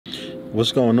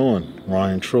What's going on?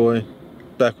 Ryan Troy,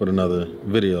 back with another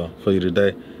video for you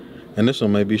today. And this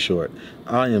one may be short.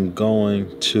 I am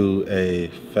going to a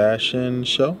fashion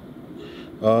show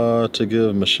to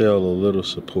give Michelle a little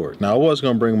support. Now, I was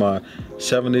going to bring my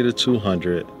 70 to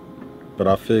 200, but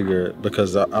I figured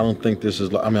because I don't think this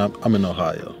is, I'm in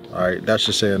Ohio, all right? That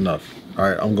should say enough, all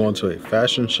right? I'm going to a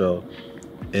fashion show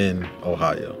in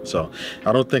Ohio. So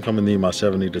I don't think I'm gonna need my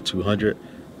 70 to 200.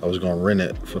 I was gonna rent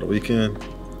it for the weekend,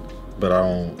 but I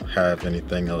don't have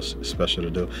anything else special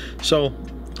to do. So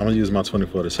I'm gonna use my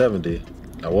 24 to 70.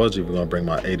 I was even gonna bring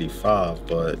my 85,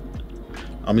 but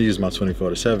I'm gonna use my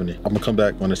 24 to 70. I'm gonna come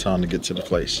back when it's time to get to the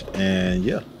place. And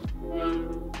yeah.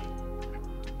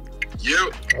 Yo.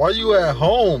 Why you at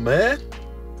home, man?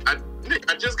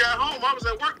 Nick, I just got home. I was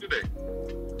at work today.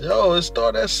 Yo, it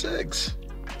started at 6.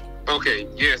 Okay,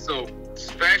 yeah, so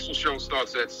fashion show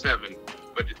starts at 7,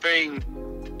 but the thing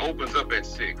opens up at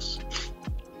 6.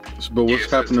 But what's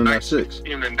happening at 6? 6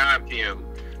 p.m. to 9 p.m.,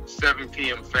 7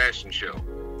 p.m. fashion show.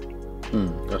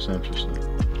 That's interesting.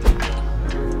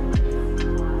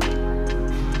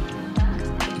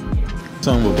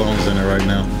 Something with bones in it right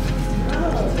now.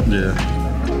 Yeah.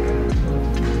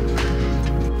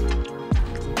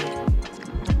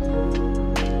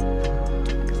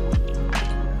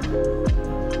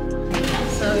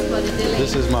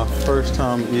 This is my first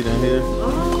time eating here,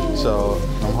 so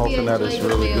I'm hoping that it's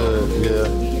really good. Yeah.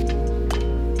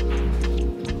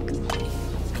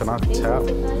 Can I tap?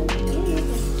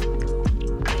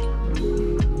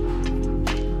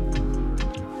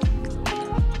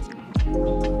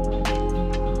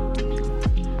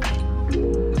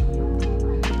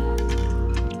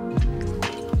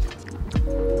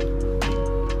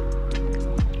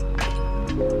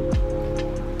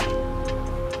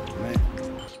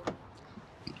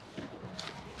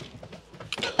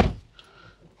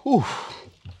 Whew.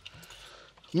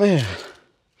 Man,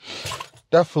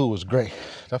 that food was great.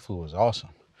 That food was awesome.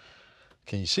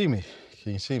 Can you see me?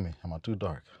 Can you see me? Am I too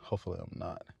dark? Hopefully I'm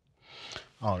not.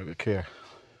 I don't even care.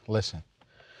 Listen.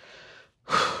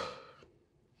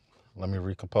 Let me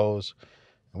recompose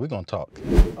and we're gonna talk.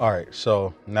 All right,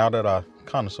 so now that I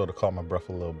kind of sort of caught my breath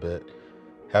a little bit,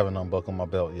 haven't unbuckled my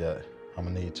belt yet, I'm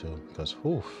gonna need to, because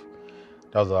whew,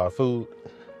 that was a lot of food,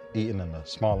 eating in a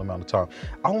small amount of time.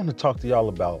 I want to talk to y'all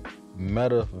about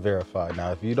Meta Verified.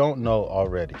 Now, if you don't know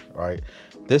already, right,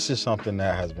 this is something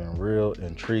that has been real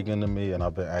intriguing to me, and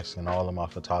I've been asking all of my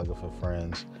photographer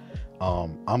friends.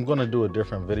 I'm gonna do a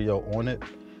different video on it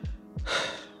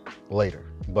later,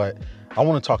 but I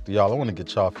want to talk to y'all. I want to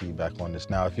get y'all feedback on this.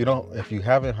 Now, if you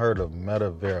haven't heard of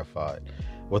Meta Verified,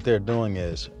 what they're doing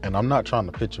is, and I'm not trying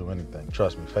to pitch you anything,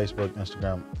 trust me, Facebook,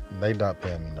 Instagram, they not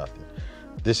paying me nothing.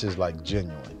 This is like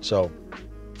genuine. So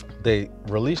they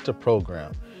released a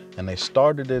program and they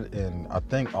started it in, I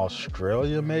think,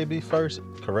 Australia maybe first.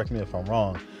 Correct me if I'm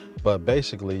wrong. But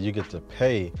basically you get to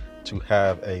pay to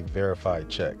have a verified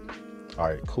check. All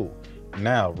right, cool.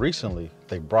 Now, recently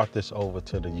they brought this over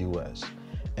to the US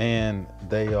and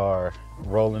they are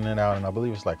rolling it out. And I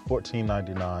believe it's like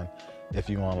 $14.99 if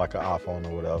you want like an iPhone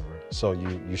or whatever. So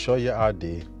you show your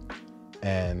ID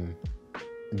and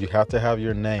you have to have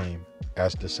your name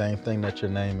as the same thing that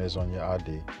your name is on your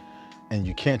ID, and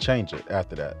you can't change it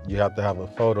after that. You have to have a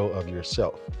photo of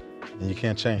yourself, and you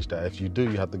can't change that. If you do,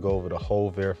 you have to go over the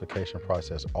whole verification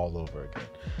process all over again.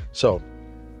 So,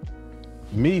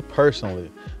 me personally,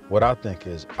 what I think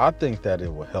that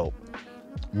it will help.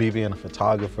 Me being a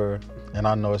photographer, and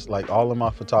I know it's like all of my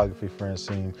photography friends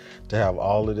seem to have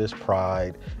all of this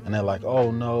pride, and they're like, oh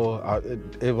no,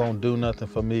 it won't do nothing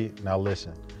for me. Now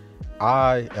listen.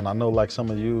 I know like some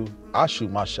of you, I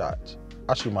shoot my shots.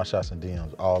 I shoot my shots in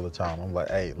DMs all the time. I'm like,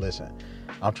 hey, listen,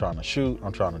 I'm trying to shoot,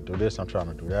 I'm trying to do this, I'm trying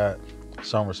to do that.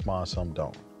 Some respond, some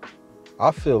don't. I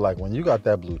feel like when you got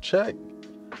that blue check,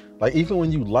 like even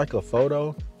when you like a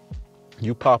photo,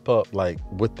 you pop up like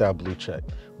with that blue check.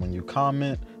 When you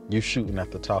comment, you shooting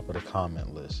at the top of the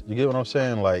comment list. You get what I'm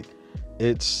saying? Like,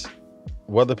 it's,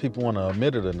 whether people want to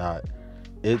admit it or not,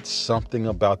 it's something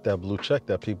about that blue check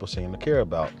that people seem to care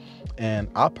about. And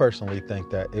I personally think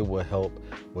that it will help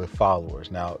with followers.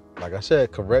 Now, like I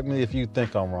said, correct me if you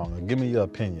think I'm wrong and give me your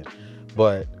opinion,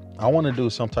 but I want to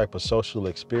do some type of social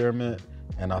experiment,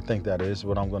 and I think that is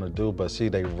what I'm going to do. But see,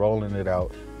 they rolling it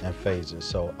out in phases.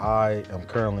 So I am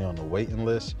currently on the waiting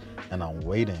list, and I'm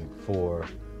waiting for,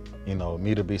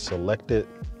 me to be selected.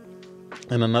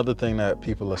 And another thing that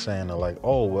people are saying are like,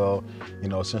 oh, well,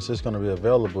 since it's going to be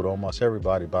available to almost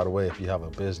everybody, by the way, if you have a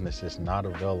business, it's not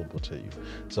available to you.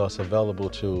 So it's available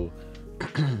to,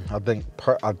 I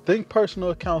think personal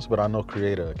accounts, but I know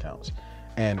creator accounts.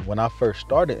 And when I first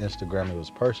started Instagram, it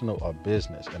was personal or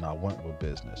business, and I went with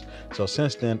business. So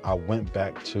since then, I went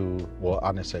back to, well,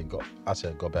 I didn't say go, I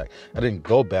said go back. I didn't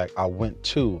go back, I went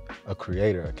to a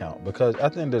creator account, because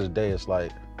at the end of the day, it's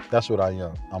like, that's what I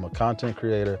am. I'm a content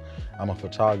creator, I'm a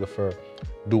photographer.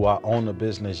 Do I own a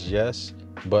business? Yes.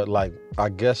 But like, I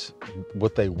guess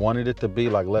what they wanted it to be,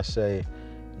 like, let's say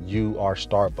you are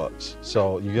Starbucks.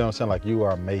 So you get what I'm saying? Like, you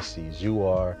are Macy's, you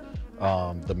are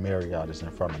the Marriott is in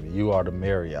front of me. You are the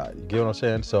Marriott. You get what I'm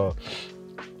saying? So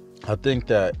I think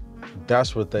that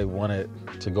that's what they wanted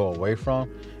to go away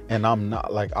from. And I'm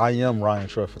not, like, I am Ryan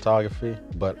Troy Photography,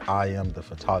 but I am the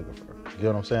photographer. You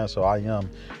know what I'm saying? So I am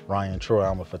Ryan Troy.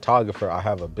 I'm a photographer. I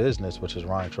have a business, which is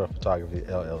Ryan Troy Photography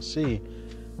LLC.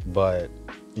 But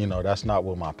you know, that's not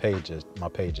what my page is. My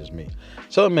page is me.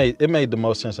 So it made the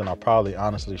most sense, and I probably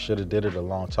honestly should have did it a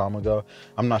long time ago.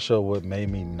 I'm not sure what made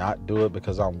me not do it,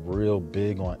 because I'm real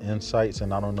big on insights,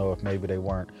 and I don't know if maybe they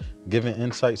weren't giving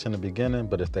insights in the beginning,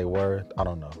 but if they were, I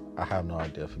don't know. I have no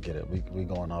idea. Forget it. We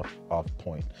going off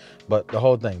point. But the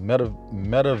whole thing,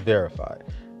 Meta Verified.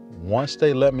 Once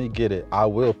they let me get it, I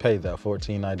will pay that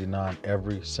 $14.99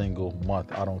 every single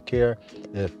month. I don't care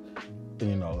if,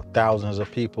 you know, thousands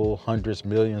of people, hundreds,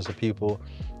 millions of people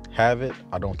have it.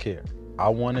 I don't care. I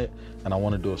want it, and I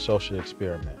want to do a social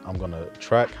experiment. I'm going to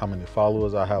track how many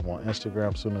followers I have on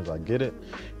Instagram as soon as I get it,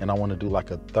 and I want to do like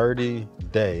a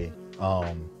 30-day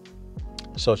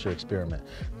social experiment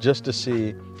just to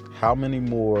see how many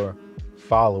more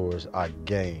followers I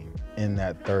gain in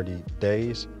that 30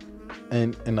 days.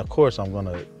 And of course, I'm going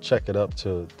to check it up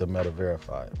to the Meta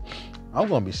Verified. I'm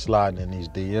gonna be sliding in these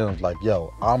DMs like,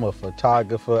 yo, I'm a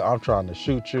photographer, I'm trying to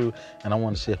shoot you, and I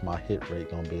wanna see if my hit rate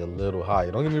gonna be a little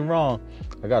higher. Don't get me wrong,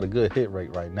 I got a good hit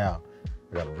rate right now.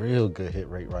 I got a real good hit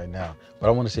rate right now, but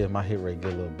I wanna see if my hit rate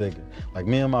get a little bigger. Like,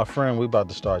 me and my friend, we about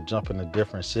to start jumping to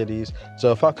different cities.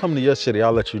 So if I come to your city,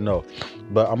 I'll let you know.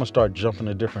 But I'm gonna start jumping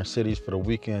to different cities for the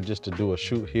weekend just to do a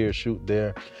shoot here, shoot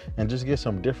there, and just get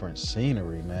some different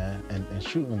scenery, man, and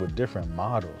shooting with different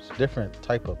models, different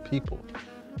type of people.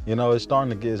 You know, it's starting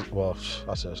to get, well,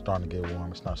 I said it's starting to get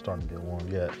warm. It's not starting to get warm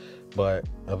yet, but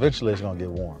eventually it's gonna get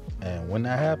warm. And when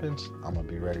that happens, I'm gonna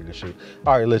be ready to shoot.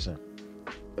 All right, listen,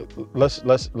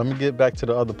 let me get back to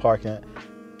the other part.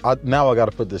 Now I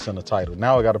gotta put this in the title.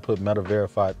 Now I gotta put Meta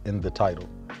Verified in the title.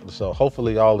 So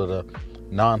hopefully all of the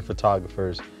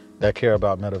non-photographers that care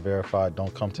about Meta Verified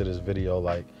don't come to this video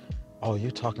like, oh,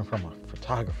 you're talking from a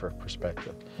photographer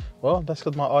perspective. Well, that's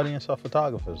because my audience are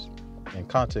photographers and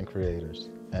content creators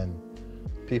and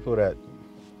people that,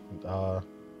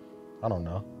 I don't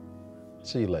know.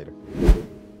 See you later.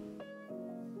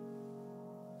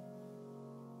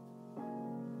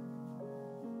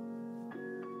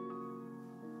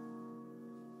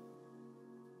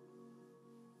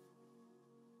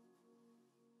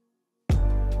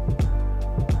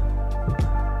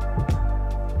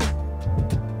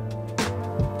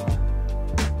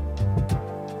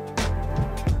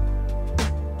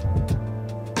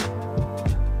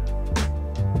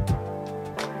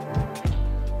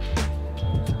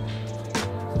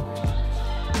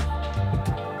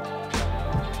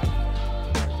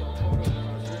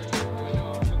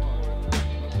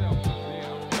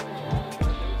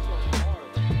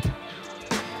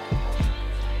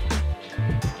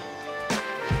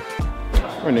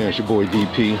 Right there, it's your boy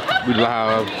DP. We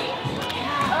live.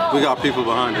 We got people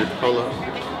behind it. Hold up.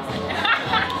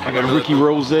 I got Ricky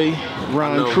Rose,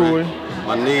 Ryan Troy. Man.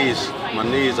 My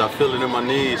knees, I feel it in my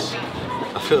knees.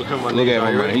 I feel it in my knees. Look at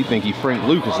him, man. He think he Frank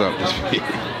Lucas out this video.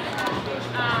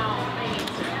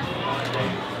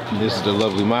 This is the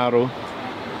lovely model.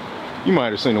 You might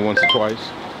have seen her once or twice.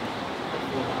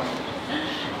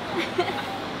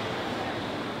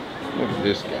 Look at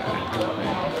this guy.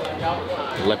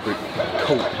 Leopard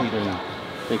coat. He didn't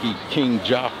think he King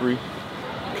Joffrey.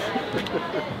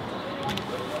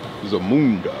 He's a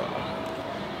Munda.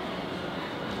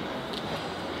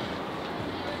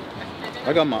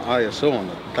 I got my ISO on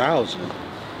 1,000.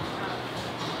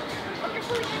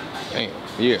 Damn.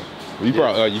 Yeah.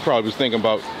 Well, you probably was thinking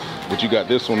about what you got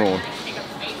this one on.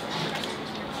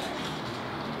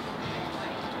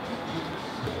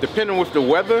 Depending with the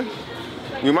weather,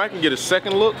 you might can get a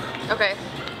second look. Okay.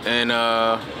 And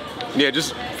yeah,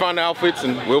 just find the outfits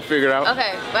and we'll figure it out.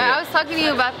 Okay, but yeah. I was talking to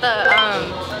you about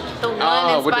the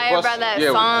one inspired by that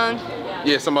song.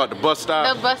 Yeah, something about the bus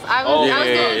stop. The bus. I was gonna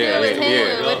do it with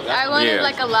him. I wanted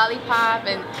like a lollipop,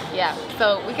 and yeah,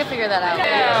 so we can figure that out.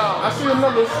 Yeah. I see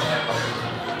another.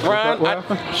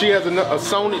 Ryan, she has a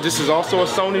Sony. This is also a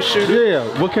Sony shooter.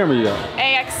 Yeah. What camera you got?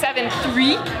 AX7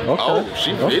 III. Okay. Oh,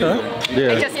 she video.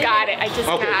 Yeah. I just got it. I just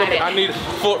got it. I need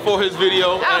for his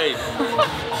video. Hey.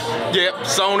 Yep,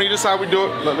 Sony, this is how we do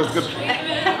it. Let's go.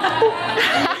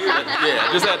 Yeah,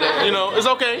 just had to, you know, it's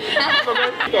okay. It's okay.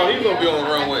 I thought he was gonna be on the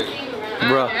runway.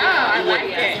 Bruh. I like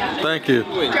it. Thank you.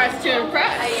 Dressed to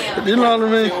impress. You know what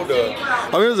I mean?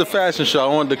 I mean, it was a fashion show.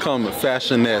 I wanted to come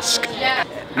fashion-esque. Yeah.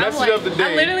 Message of the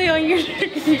day. I'm literally on your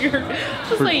I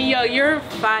was like, yo, you're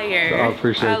fire. I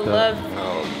appreciate that. I love.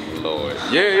 Oh Lord.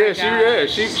 Yeah, she's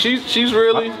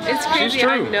really. It's crazy. She's true.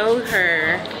 I know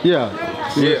her.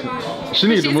 Yeah. She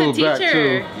needs to She's a move back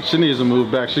teacher. too. She needs to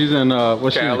move back. She's in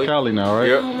she's in Cali. Cali now, right?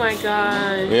 Yep. Oh my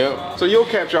god. Yeah. So you'll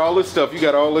capture all this stuff. You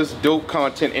got all this dope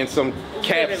content in some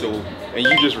capsule, and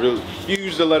you just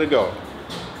refuse to let it go.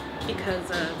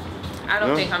 Because I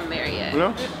don't think I'm there yet. You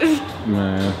know?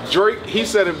 Man. Drake, he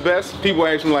said it best. People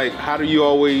ask him like, how do you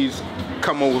always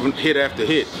come up with hit after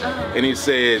hit? And he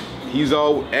said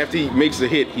after he makes a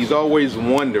hit, he's always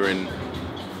wondering.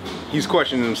 He's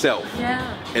questioning himself.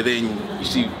 Yeah. And then you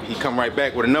see he come right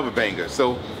back with another banger.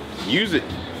 So use it.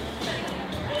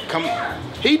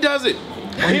 He does it.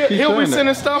 He'll be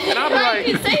sending stuff, and I'll be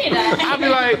like, I'll be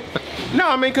like, no,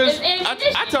 I mean, cause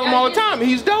I tell him all the time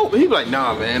he's dope. He be like,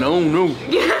 nah, man, I don't know.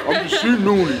 I'm just shitting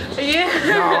on it. Yeah.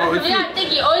 No, I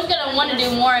think you're always gonna want to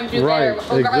do more and do better,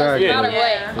 regardless, exactly. no matter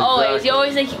what. Yeah. Always, you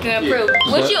always think you can improve,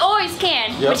 which you always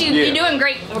can. Yep. But you're doing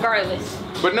great regardless.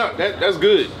 But no, that's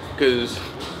good, cause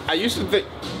I used to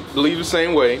believe the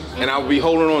same way, and I would be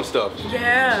holding on stuff.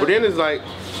 Yeah. But then it's like,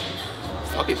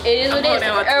 fuck it. It is what it is.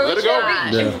 Let it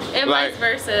go. And Like, vice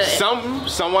versa.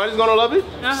 Someone's gonna love it.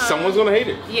 Someone's gonna hate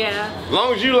it. Yeah. As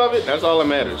long as you love it, that's all that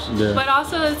matters. Yeah. But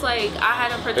also, it's like I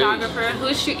had a photographer who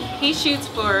he shoots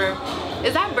for.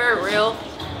 Is that bird real?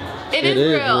 It is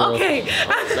real. real. Okay.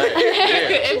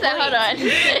 She said, hold on.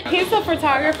 He's a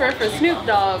photographer for Snoop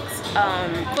Dogg's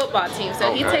football team,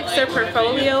 so he takes their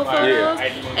portfolio photos,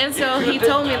 and so he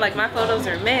told me like my photos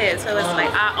are mid, so it's like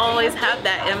I always have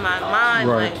that in my mind,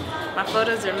 Right. like my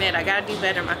photos are mid, I gotta do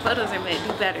better, my photos are mid,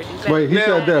 do better, do better. Wait, he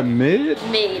said that mid?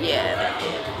 Mid. Yeah.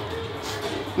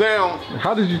 Now,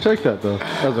 How did you take that though?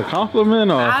 As a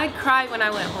compliment or? I cried when I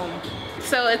went home.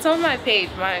 So it's on my page,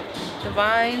 my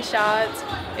Divine Shots.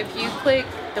 If you click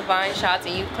Divine Shots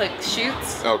and you click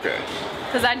shoots, okay.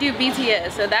 because I do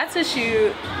BTS, so that's a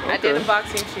shoot. I did a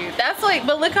boxing shoot. That's like,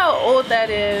 but look how old that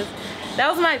is. That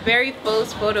was my very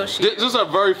first photo shoot. This is our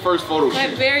very first photo My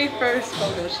shoot. very first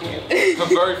photo shoot. The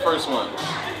very first one.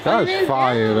 That's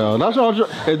fire though. That's all.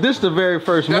 Is this the very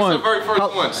first That's one? the very first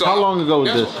one. So how long ago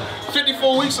was this?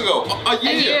 54 weeks ago. A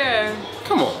year. A year.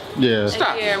 Come on. Yeah.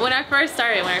 Stop. A year. When I first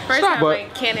started, when I first Stop. had my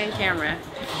Canon camera.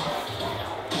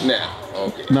 Now,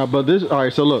 okay. Now, but this. All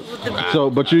right. So look. So,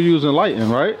 but you're using lighting,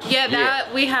 right? Yeah,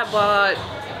 that we have bought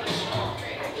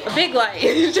a big light.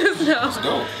 Just know.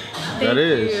 Go. That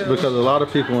is you. because a lot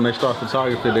of people when they start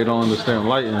photography they don't understand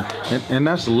lighting, and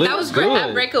that's lit. That was great. good.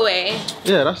 That breakaway.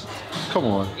 Yeah, that's. Come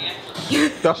on.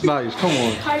 That's nice. Come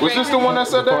on. Was this the one that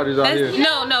said The that? party's out here.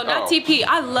 No, not Oh. TP.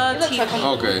 I love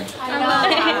TP. Okay.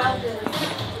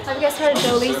 Have you guys heard of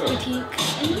Dolly's Boutique?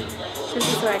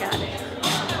 This is where I got it.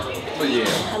 But yeah.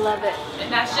 I love it.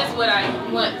 And that's just what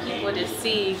I want people to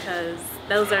see, because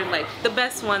those are like the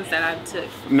best ones that I took.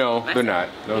 No, they're not.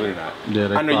 No, they're not. Yeah,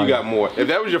 they I know you fire. got more. If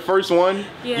that was your first one,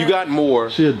 Yeah. you got more.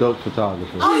 She a dope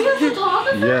photographer. Oh, you're a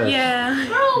photographer? Yes. Yeah.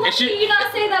 Bro, why And she- did you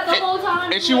not say that the whole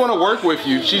time? And she want to work with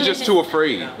you. She's just too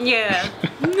afraid. Yeah.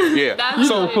 Yeah. That's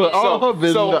So, what it put is. all her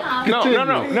business. so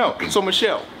Continue. no. So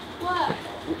Michelle, What?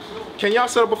 can y'all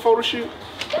set up a photo shoot?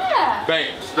 Yeah. Bam.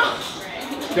 It's done.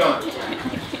 Done.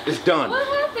 It's done. What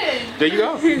happened? There you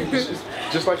go.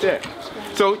 Just like that.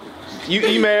 So you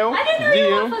email, I didn't know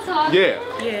you were a DM. photographer.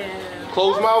 Yeah. Yeah.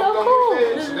 Close mouth. so Don't cool.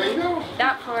 get fed. There you go.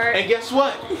 That part. And guess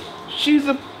what? She's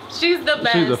the She's the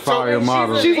best. She's a fire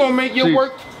model. she's gonna make your She's-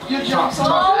 work. Your job.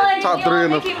 Oh, like, Top you three are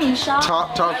in the making me shy.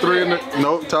 top three in the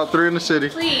top 3 in the city.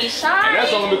 Please, shy. And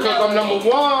that's only because I'm number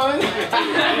one.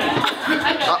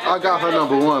 I got her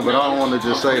number 1, but I don't want to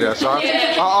just say that. So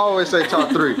I always say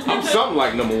top 3. I'm something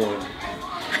like number one.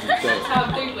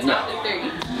 Top 3, but not the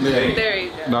 3. Yeah. There you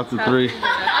go. Not the 3.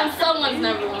 I'm someone's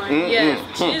number one. Yeah.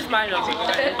 She's my number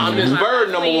one. I'm this bird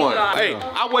number Please, one. God. Hey,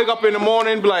 I wake up in the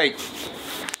morning and be like,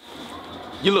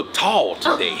 you look tall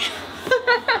today.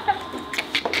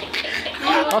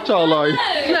 How tall are you?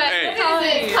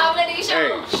 Hey, Comedy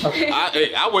show.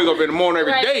 I wake up in the morning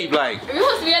every Right. day like, Are we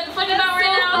supposed to be at the foot of that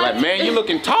right now? like, man, you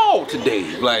looking tall today.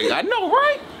 Like, I know,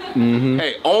 right?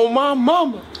 Hey, on my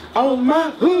mama, on my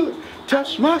hood,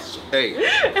 touch my, hey.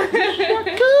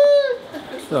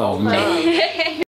 Oh man.